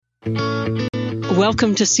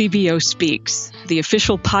Welcome to CBO Speaks, the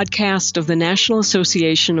official podcast of the National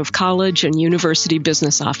Association of College and University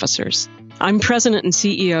Business Officers. I'm President and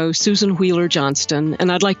CEO Susan Wheeler Johnston,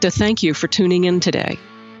 and I'd like to thank you for tuning in today.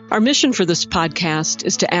 Our mission for this podcast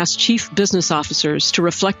is to ask chief business officers to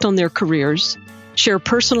reflect on their careers, share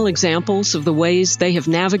personal examples of the ways they have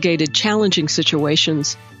navigated challenging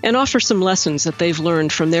situations, and offer some lessons that they've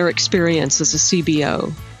learned from their experience as a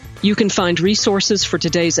CBO. You can find resources for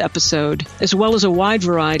today's episode, as well as a wide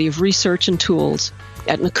variety of research and tools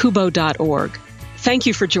at nacubo.org. Thank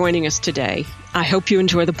you for joining us today. I hope you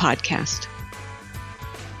enjoy the podcast.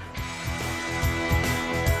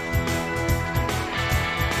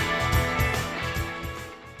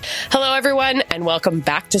 Hello, everyone, and welcome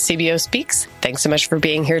back to CBO Speaks. Thanks so much for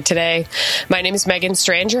being here today. My name is Megan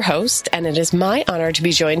Strand, your host, and it is my honor to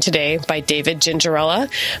be joined today by David Gingerella,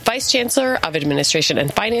 Vice Chancellor of Administration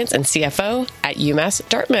and Finance and CFO at UMass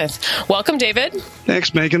Dartmouth. Welcome, David.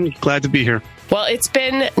 Thanks, Megan. Glad to be here. Well, it's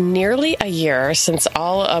been nearly a year since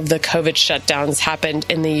all of the COVID shutdowns happened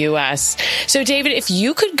in the U.S. So, David, if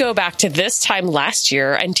you could go back to this time last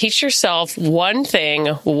year and teach yourself one thing,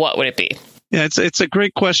 what would it be? Yeah, it's a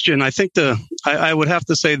great question. I think I would have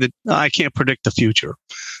to say that I can't predict the future.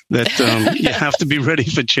 That you have to be ready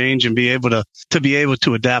for change and be able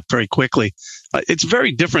to adapt very quickly. It's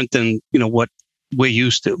very different than what we're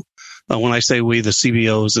used to. When I say we, the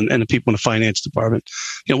CBOs and the people in the finance department,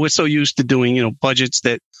 we're so used to doing budgets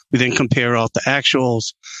that we then compare out the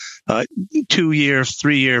actuals, 2-year,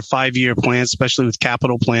 3-year, 5-year plans, especially with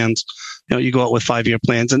capital plans. You go out with 5-year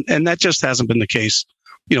plans, and that just hasn't been the case.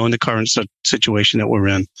 In the current situation that we're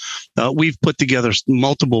in. We've put together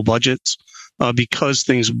multiple budgets because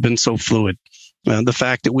things have been so fluid. The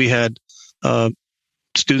fact that we had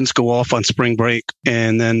students go off on spring break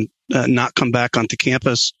and then not come back onto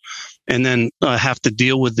campus and then have to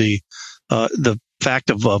deal with the fact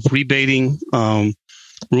of rebating room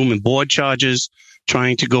and board charges,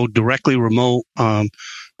 trying to go directly remote.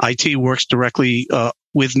 IT works directly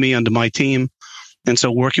with me under my team. And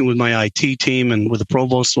so working with my IT team and with the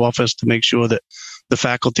provost's office to make sure that the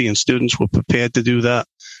faculty and students were prepared to do that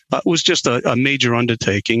was just a major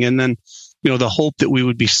undertaking. And then, the hope that we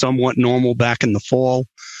would be somewhat normal back in the fall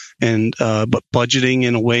and, but budgeting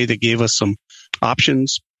in a way that gave us some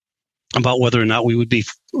options about whether or not we would be,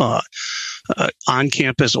 on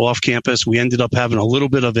campus, off campus. We ended up having a little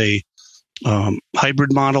bit of a,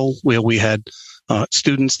 hybrid model where we had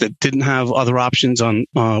students that didn't have other options on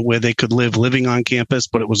where they could living on campus,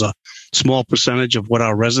 but it was a small percentage of what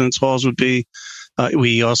our residence halls would be.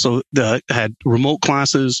 We also had remote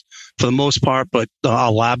classes for the most part, but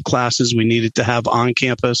our lab classes we needed to have on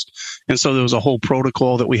campus. And so there was a whole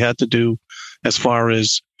protocol that we had to do as far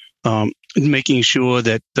as making sure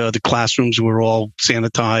that the classrooms were all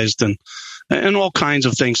sanitized and all kinds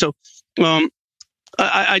of things. So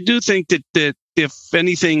I do think that if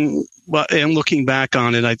anything, and looking back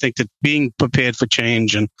on it, I think that being prepared for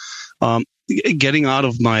change and getting out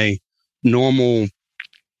of my normal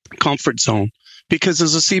comfort zone, because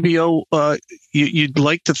as a CBO, you'd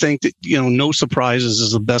like to think that no surprises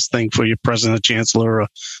is the best thing for your president, chancellor, or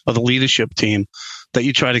the leadership team. That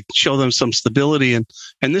you try to show them some stability, and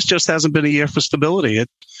this just hasn't been a year for stability.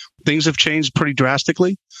 Things have changed pretty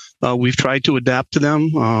drastically. We've tried to adapt to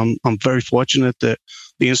them. I'm very fortunate that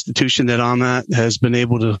the institution that I'm at has been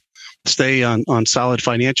able to stay on solid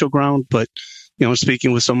financial ground. But,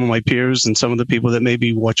 speaking with some of my peers and some of the people that may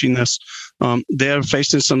be watching this, they're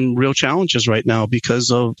facing some real challenges right now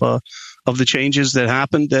because of the changes that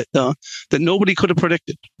happened that nobody could have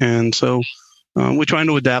predicted. And so, we're trying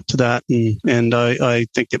to adapt to that. And I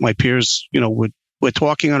think that my peers, we're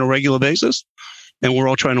talking on a regular basis and we're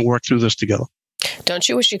all trying to work through this together. Don't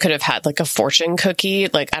you wish you could have had like a fortune cookie,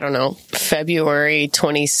 like, I don't know, February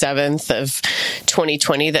 27th of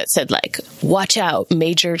 2020 that said like, watch out,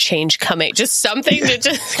 major change coming, just something to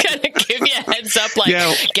just kind of give you a heads up, like,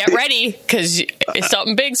 get ready because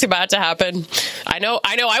something big's about to happen. I know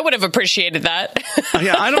I would have appreciated that.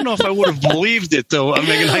 I don't know if I would have believed it though. I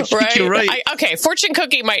mean, I think you're right. Okay. Fortune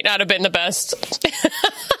cookie might not have been the best.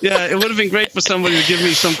 Yeah. It would have been great for somebody to give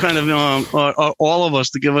me some kind of, or all of us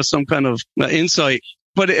to give us some kind of insight.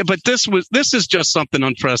 But this is just something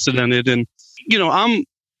unprecedented. And, I'm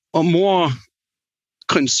more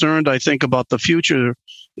concerned, I think, about the future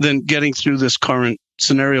than getting through this current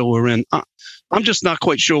scenario we're in. I'm just not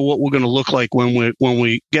quite sure what we're going to look like when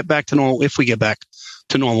we get back to normal, if we get back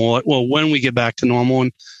to normal. Well, when we get back to normal.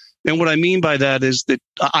 And what I mean by that is that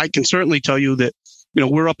I can certainly tell you that,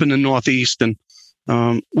 we're up in the Northeast and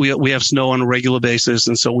We have snow on a regular basis,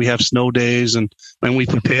 and so we have snow days, and we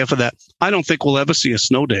prepare for that. I don't think we'll ever see a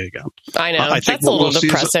snow day again. I know. I think that's a little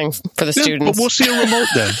depressing for the students. But we'll see a remote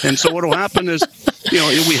day. And so what will happen is,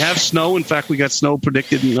 we have snow. In fact, we got snow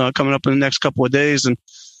predicted coming up in the next couple of days, and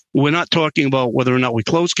we're not talking about whether or not we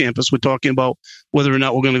close campus. We're talking about whether or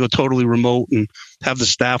not we're going to go totally remote and have the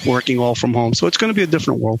staff working all from home. So it's going to be a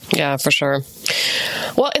different world. Yeah, for sure.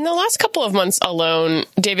 Well, in the last couple of months alone,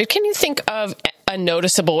 David, can you think of a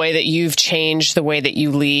noticeable way that you've changed the way that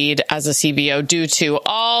you lead as a CBO due to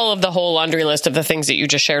all of the whole laundry list of the things that you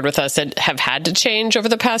just shared with us that have had to change over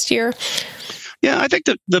the past year? Yeah, I think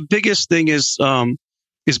the biggest thing is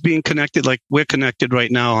being connected, like we're connected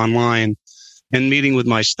right now online, and meeting with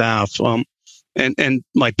my staff and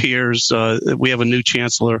my peers. We have a new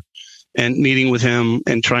chancellor, and meeting with him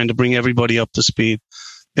and trying to bring everybody up to speed.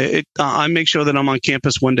 I make sure that I'm on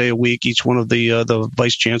campus one day a week. Each one of the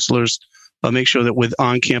vice chancellors make sure that we're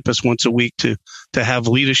on campus once a week to have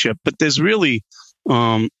leadership. But there's really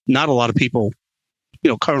not a lot of people,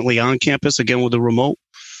 currently on campus, again, with the remote.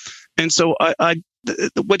 And so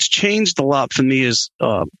what's changed a lot for me is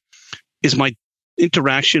my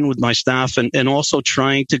interaction with my staff and also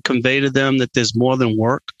trying to convey to them that there's more than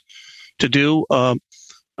work to do.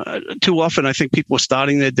 Too often, I think people are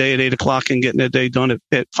starting their day at 8 o'clock and getting their day done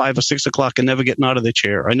at 5 or 6 o'clock and never getting out of their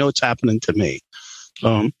chair. I know it's happening to me.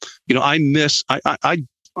 I'm in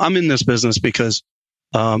this business because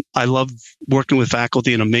I love working with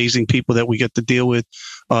faculty and amazing people that we get to deal with,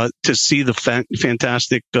 to see the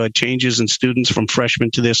fantastic changes in students from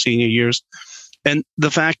freshmen to their senior years. And the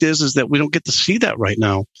fact is that we don't get to see that right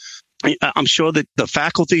now. I'm sure that the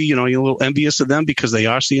faculty, you're a little envious of them because they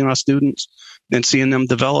are seeing our students and seeing them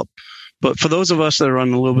develop. But for those of us that are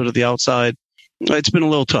on a little bit of the outside, it's been a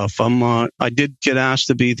little tough. I did get asked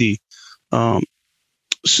to be the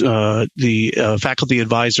faculty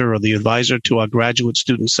advisor or the advisor to our graduate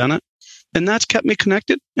student senate. And that's kept me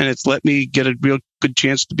connected, and it's let me get a real good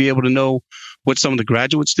chance to be able to know what some of the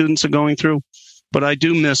graduate students are going through. But I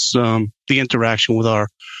do miss the interaction with our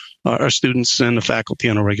students and the faculty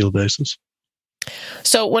on a regular basis.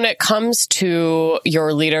 So when it comes to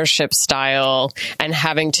your leadership style and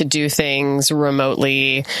having to do things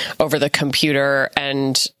remotely over the computer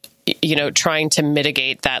and trying to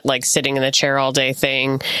mitigate that, like sitting in the chair all day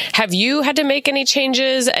thing, have you had to make any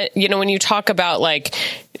changes? When you talk about like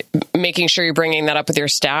making sure you're bringing that up with your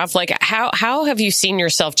staff, like how have you seen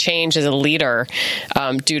yourself change as a leader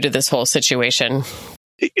due to this whole situation?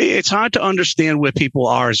 It's hard to understand where people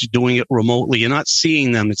are as you're doing it remotely. You're not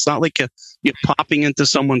seeing them. It's not like you're popping into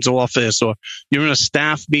someone's office or you're in a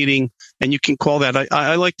staff meeting and you can call that.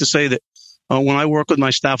 I like to say that when I work with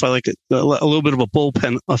my staff, I like a little bit of a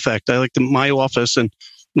bullpen effect. I like my office and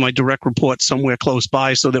my direct report somewhere close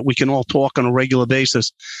by so that we can all talk on a regular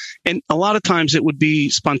basis. And a lot of times it would be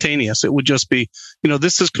spontaneous. It would just be,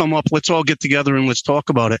 this has come up. Let's all get together and let's talk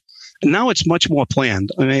about it. And now it's much more planned.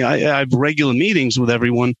 I mean, I have regular meetings with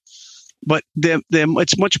everyone, but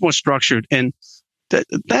it's much more structured. And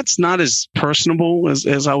that's not as personable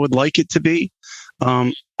as I would like it to be.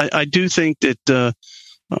 I do think that,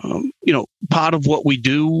 part of what we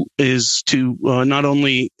do is to not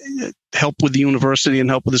only help with the university and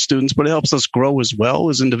help with the students, but it helps us grow as well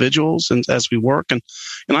as individuals and as we work. And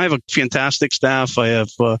I have a fantastic staff. I have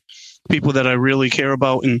people that I really care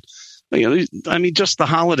about. And, just the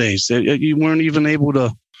holidays, you weren't even able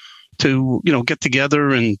to get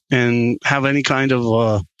together and have any kind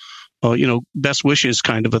of, best wishes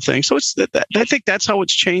kind of a thing. So I think that's how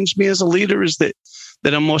it's changed me as a leader, is that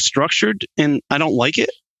I'm more structured, and I don't like it.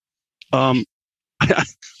 I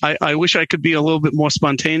wish I could be a little bit more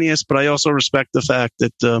spontaneous, but I also respect the fact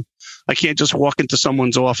that I can't just walk into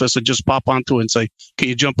someone's office and just pop onto it and say, can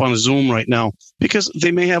you jump on a Zoom right now? Because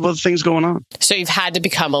they may have other things going on. So you've had to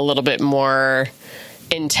become a little bit more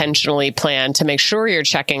intentionally planned to make sure you're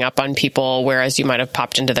checking up on people, whereas you might have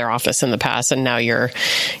popped into their office in the past and now you're,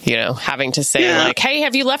 having to say like, hey,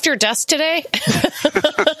 have you left your desk today?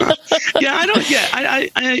 I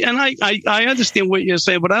understand what you're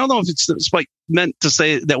saying, but I don't know if it's like meant to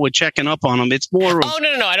say that we're checking up on them. It's more of,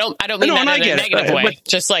 no. I don't mean that in a negative way. But,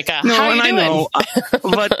 just like, how are you doing? I know,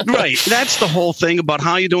 but right. That's the whole thing about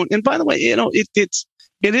how you're doing. And by the way,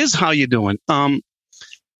 it is how you're doing.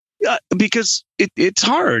 Because it's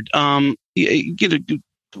hard.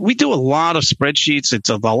 We do a lot of spreadsheets. It's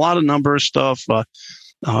a lot of number of stuff.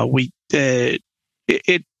 We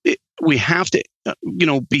have to,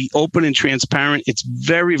 be open and transparent. It's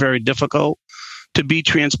very, very difficult to be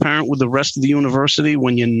transparent with the rest of the university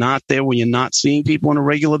when you're not there, when you're not seeing people on a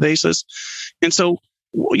regular basis. And so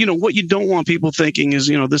what you don't want people thinking is,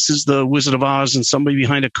 this is the Wizard of Oz and somebody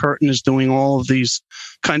behind a curtain is doing all of these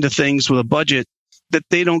kind of things with a budget that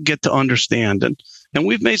they don't get to understand. And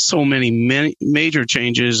we've made so many major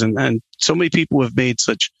changes and so many people have made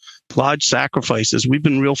such large sacrifices. We've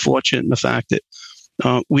been real fortunate in the fact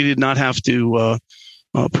that we did not have to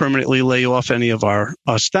permanently lay off any of our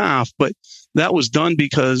staff, but that was done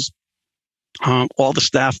because all the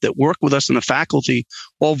staff that work with us and the faculty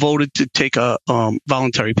all voted to take a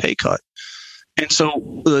voluntary pay cut. And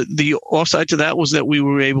so the offside to that was that we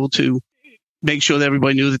were able to make sure that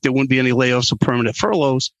everybody knew that there wouldn't be any layoffs or permanent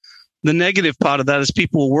furloughs. The negative part of that is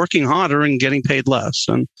people were working harder and getting paid less.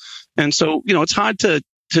 And so, it's hard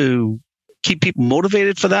to keep people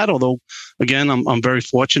motivated for that. Although, again, I'm very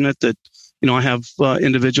fortunate that, I have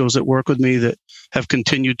individuals that work with me that have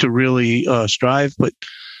continued to really strive. But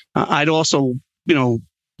I'd also,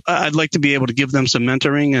 I'd like to be able to give them some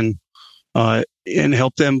mentoring and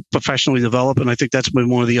help them professionally develop. And I think that's been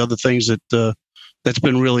one of the other things that's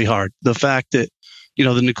been really hard. The fact that, the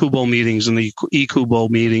NACUBO meetings and the eCUBO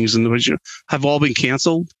meetings and have all been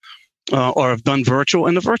canceled or have done virtual.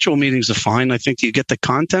 And the virtual meetings are fine. I think you get the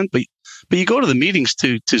content, but you go to the meetings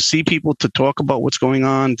to see people, to talk about what's going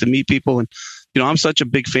on, to meet people. And, I'm such a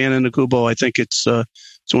big fan of NACUBO. I think it's one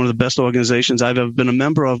of the best organizations I've ever been a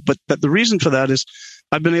member of. But the reason for that is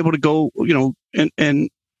I've been able to go, and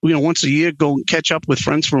once a year, go and catch up with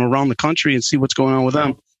friends from around the country and see what's going on with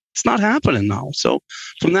them. It's not happening now. So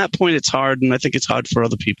from that point, it's hard. And I think it's hard for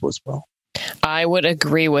other people as well. I would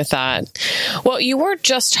agree with that. Well, you were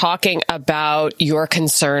just talking about your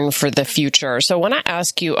concern for the future. So when I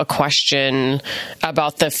ask you a question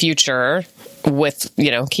about the future with,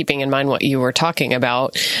 keeping in mind what you were talking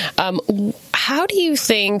about, how do you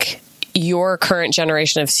think your current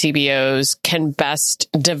generation of CBOs can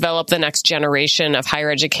best develop the next generation of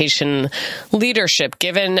higher education leadership,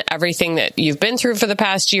 given everything that you've been through for the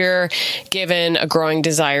past year, given a growing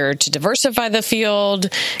desire to diversify the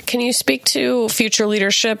field? Can you speak to future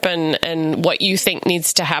leadership and what you think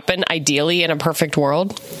needs to happen ideally in a perfect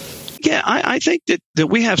world? Yeah, I think that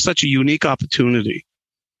we have such a unique opportunity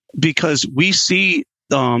because we see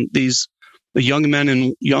these young men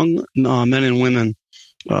and women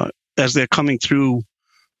as they're coming through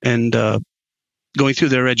and going through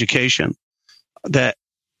their education, that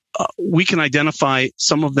we can identify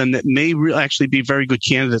some of them that may actually be very good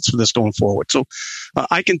candidates for this going forward. So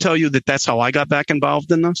I can tell you that that's how I got back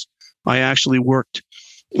involved in this. I actually worked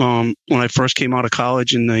when I first came out of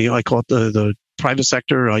college in I call it the private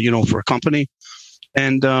sector, for a company.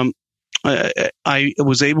 And I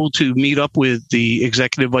was able to meet up with the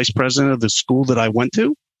executive vice president of the school that I went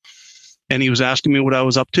to. And he was asking me what I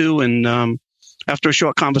was up to. And after a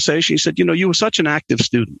short conversation, he said, you were such an active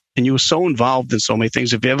student and you were so involved in so many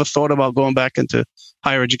things. Have you ever thought about going back into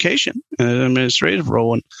higher education, an administrative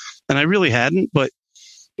role? And I really hadn't, but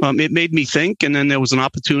it made me think. And then there was an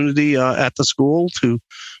opportunity at the school to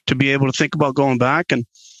be able to think about going back. And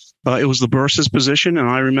it was the bursar's position. And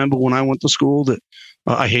I remember when I went to school that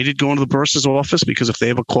I hated going to the bursar's office because if they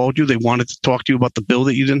ever called you, they wanted to talk to you about the bill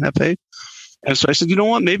that you didn't have paid. And so I said, you know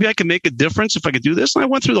what, maybe I can make a difference if I could do this. And I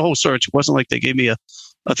went through the whole search. It wasn't like they gave me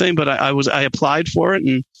a thing, but I applied for it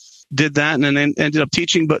and did that and then ended up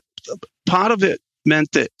teaching. But part of it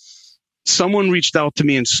meant that someone reached out to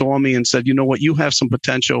me and saw me and said, you know what, you have some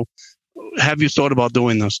potential. Have you thought about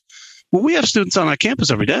doing this? Well, we have students on our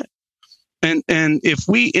campus every day. And if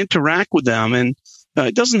we interact with them, and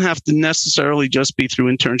it doesn't have to necessarily just be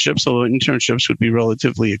through internships, although internships would be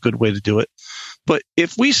relatively a good way to do it. But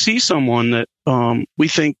if we see someone that we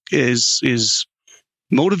think is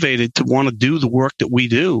motivated to want to do the work that we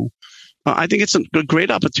do, I think it's a great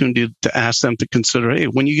opportunity to ask them to consider, hey,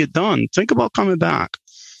 when you get done, think about coming back.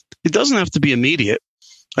 It doesn't have to be immediate.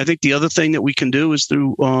 I think the other thing that we can do is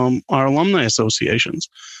through our alumni associations.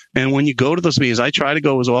 And when you go to those meetings, I try to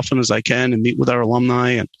go as often as I can and meet with our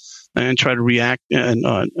alumni and try to react and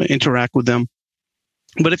interact with them.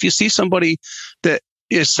 But if you see somebody that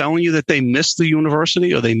is telling you that they missed the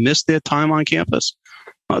university or they missed their time on campus,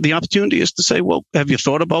 the opportunity is to say, well, have you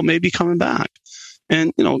thought about maybe coming back?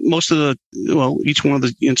 And, each one of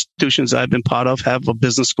the institutions I've been part of have a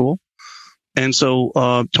business school. And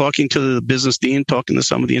so talking to the business dean, talking to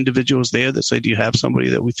some of the individuals there that say, do you have somebody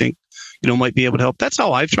that we think, might be able to help? That's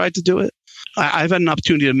how I've tried to do it. I've had an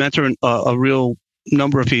opportunity to mentor a real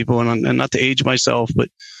number of people, and not to age myself, but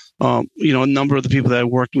a number of the people that I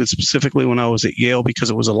worked with specifically when I was at Yale, because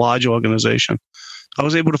it was a large organization. I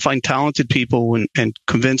was able to find talented people and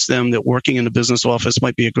convince them that working in a business office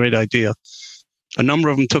might be a great idea. A number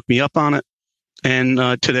of them took me up on it. And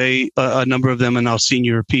today, a number of them are now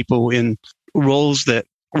senior people in roles that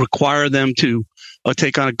require them to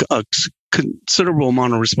take on a considerable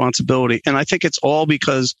amount of responsibility. And I think it's all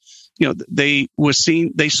because, they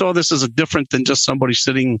saw this as a different than just somebody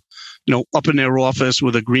sitting, up in their office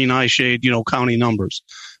with a green eye shade, counting numbers.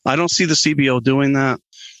 I don't see the CBO doing that.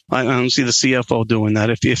 I don't see the CFO doing that.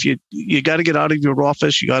 If you got to get out of your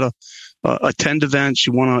office, you got to attend events.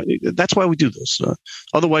 That's why we do this.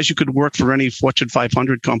 Otherwise you could work for any Fortune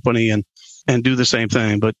 500 company and do the same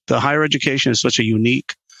thing. But the higher education is such a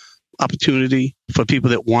unique opportunity for people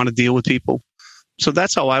that want to deal with people. So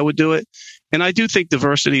that's how I would do it. And I do think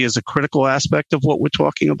diversity is a critical aspect of what we're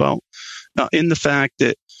talking about, in the fact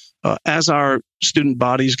that as our student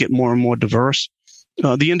bodies get more and more diverse,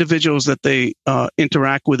 the individuals that they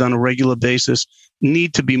interact with on a regular basis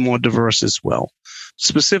need to be more diverse as well,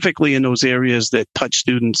 specifically in those areas that touch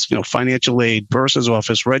students, financial aid, bursar's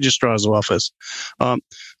office, registrar's office,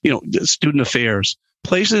 student affairs,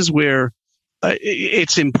 places where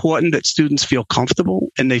it's important that students feel comfortable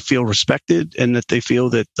and they feel respected and that they feel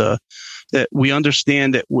that that we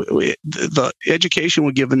understand that the education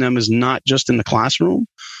we're giving them is not just in the classroom,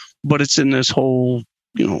 but it's in this whole,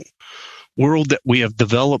 world that we have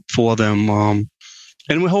developed for them. And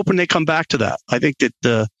we're hoping they come back to that. I think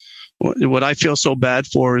that what I feel so bad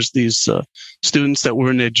for is these students that were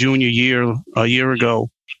in their junior year a year ago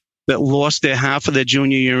that lost their half of their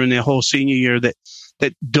junior year and their whole senior year that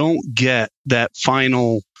don't get that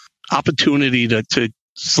final opportunity to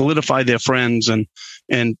solidify their friends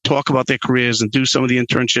and talk about their careers and do some of the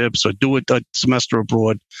internships or do a semester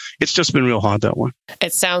abroad. It's just been real hard that way.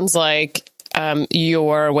 It sounds like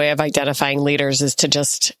your way of identifying leaders is to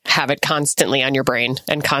just have it constantly on your brain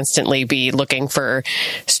and constantly be looking for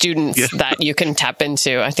students that you can tap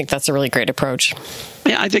into. I think that's a really great approach.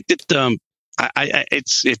 Yeah, I think that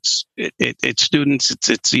it's students.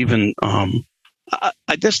 It's even.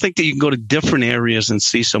 I just think that you can go to different areas and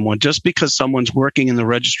see someone. Just because someone's working in the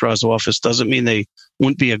registrar's office doesn't mean they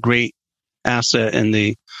wouldn't be a great asset in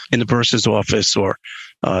the bursar's office, or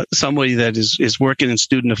somebody that is working in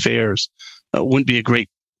student affairs wouldn't be a great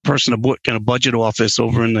person to work in a budget office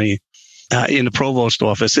over in the provost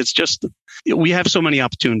office. It's just, we have so many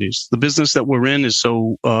opportunities. The business that we're in is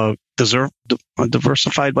so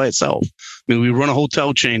diversified by itself. I mean, we run a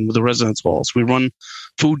hotel chain with the residence halls. We run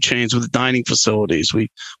food chains with the dining facilities. We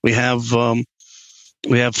have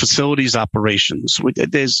facilities operations.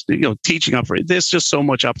 There's teaching operations. There's just so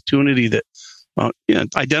much opportunity that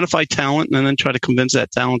identify talent and then try to convince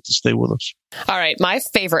that talent to stay with us. All right. My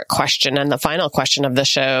favorite question and the final question of the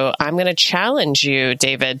show, I'm going to challenge you,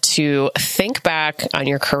 David, to think back on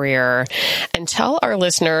your career and tell our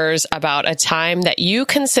listeners about a time that you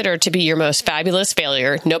consider to be your most fabulous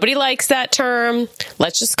failure. Nobody likes that term.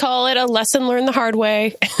 Let's just call it a lesson learned the hard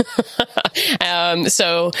way.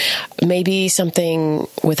 So maybe something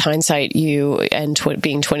with hindsight, you and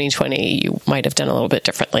being 2020, you might have done a little bit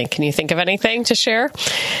differently. Can you think of anything to share?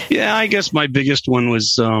 Yeah, I guess my biggest one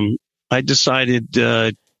was, I decided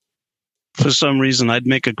for some reason I'd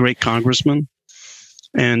make a great congressman,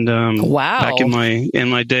 and back in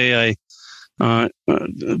my day, I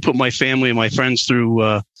put my family and my friends through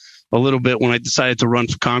a little bit when I decided to run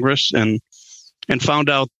for Congress, and found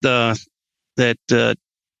out that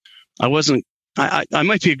I wasn't. I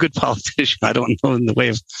might be a good politician. I don't know in the way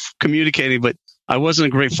of communicating, but I wasn't a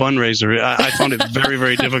great fundraiser. I found it very,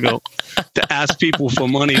 very difficult to ask people for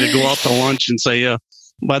money to go out to lunch and say,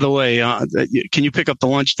 by the way, can you pick up the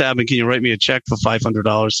lunch tab and can you write me a check for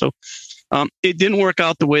 $500? So it didn't work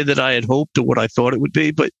out the way that I had hoped or what I thought it would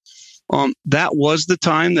be. But that was the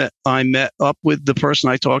time that I met up with the person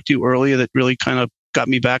I talked to earlier that really kind of got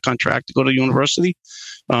me back on track to go to university.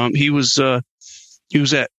 He was at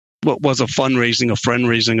what was a friend-raising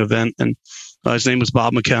event, and his name was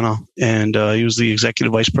Bob McKenna, and he was the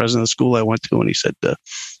executive vice president of the school I went to. And he said,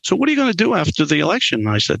 so what are you going to do after the election? And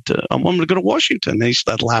I said, I'm going to go to Washington. And he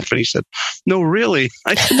started laughing. He said, no, really?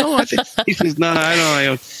 I said, no, I think. He says, no, I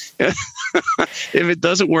don't. If it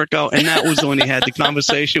doesn't work out. And that was when he had the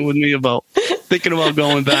conversation with me about thinking about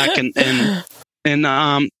going back. And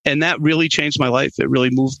that really changed my life. It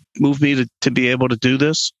really moved me to be able to do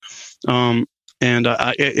this.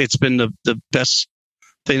 It's been the best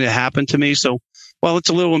thing that happened to me. So, well, it's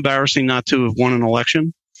a little embarrassing not to have won an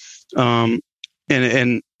election. And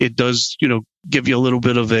it does, give you a little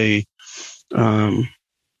bit of a,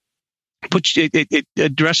 it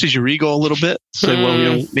addresses your ego a little bit. Say,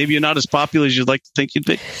 well, maybe you're not as popular as you'd like to think you'd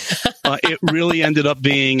be. It really ended up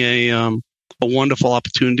being a wonderful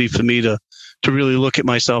opportunity for me to really look at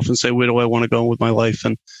myself and say, where do I want to go with my life?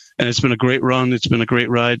 And it's been a great run. It's been a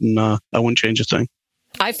great ride, and I wouldn't change a thing.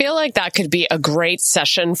 I feel like that could be a great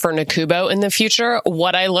session for NACUBO in the future.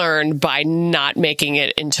 What I learned by not making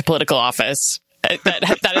it into political office. That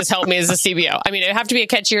has helped me as a CBO. I mean, it'd have to be a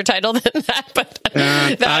catchier title than that, but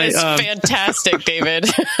that is fantastic, David.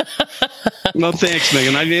 Well, thanks,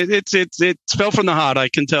 Megan. I mean, it fell from the heart. I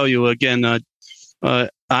can tell you again. I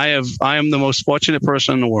am the most fortunate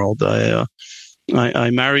person in the world. I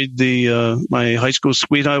married my high school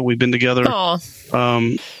sweetheart. We've been together,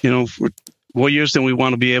 for more years than we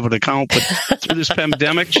want to be able to count. But through this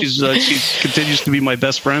pandemic, she continues to be my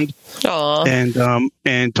best friend. Aww.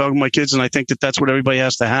 And talking to my kids, and I think that's what everybody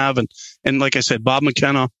has to have. And like I said, Bob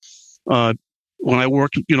McKenna, when I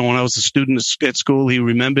worked, when I was a student at school, he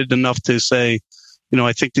remembered enough to say,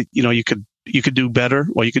 I think that you could do better,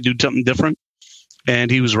 or you could do something different.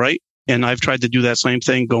 And he was right. And I've tried to do that same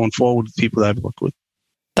thing going forward with people that I've worked with.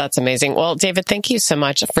 That's amazing. Well, David, thank you so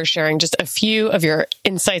much for sharing just a few of your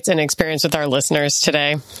insights and experience with our listeners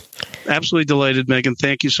today. Absolutely delighted, Megan.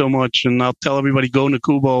 Thank you so much. And I'll tell everybody, go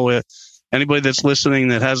NACUBO. Anybody that's listening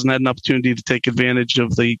that hasn't had an opportunity to take advantage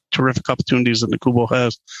of the terrific opportunities that NACUBO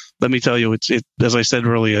has, let me tell you, it's as I said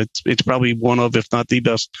earlier, it's probably one of, if not the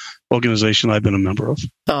best organization I've been a member of.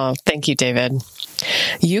 Oh, thank you, David.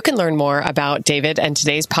 You can learn more about David and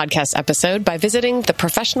today's podcast episode by visiting the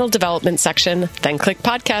professional development section, then click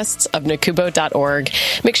podcasts of NACUBO.org.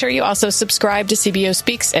 Make sure you also subscribe to CBO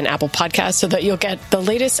Speaks and Apple Podcasts so that you'll get the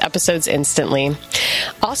latest episodes instantly.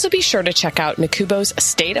 Also be sure to check out NACUBO's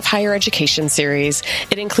State of Higher Education series.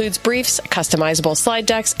 It includes briefs, customizable slide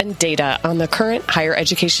decks, and data on the current higher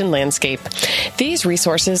education landscape. These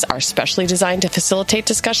resources are specially designed to facilitate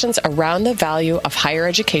discussions around the value of higher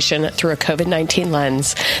education through a COVID-19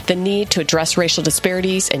 lens, the need to address racial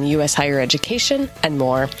disparities in U.S. higher education, and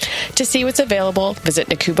more. To see what's available, visit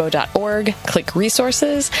NACUBO.org, click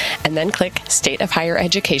Resources, and then click State of Higher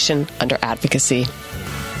Education under Advocacy.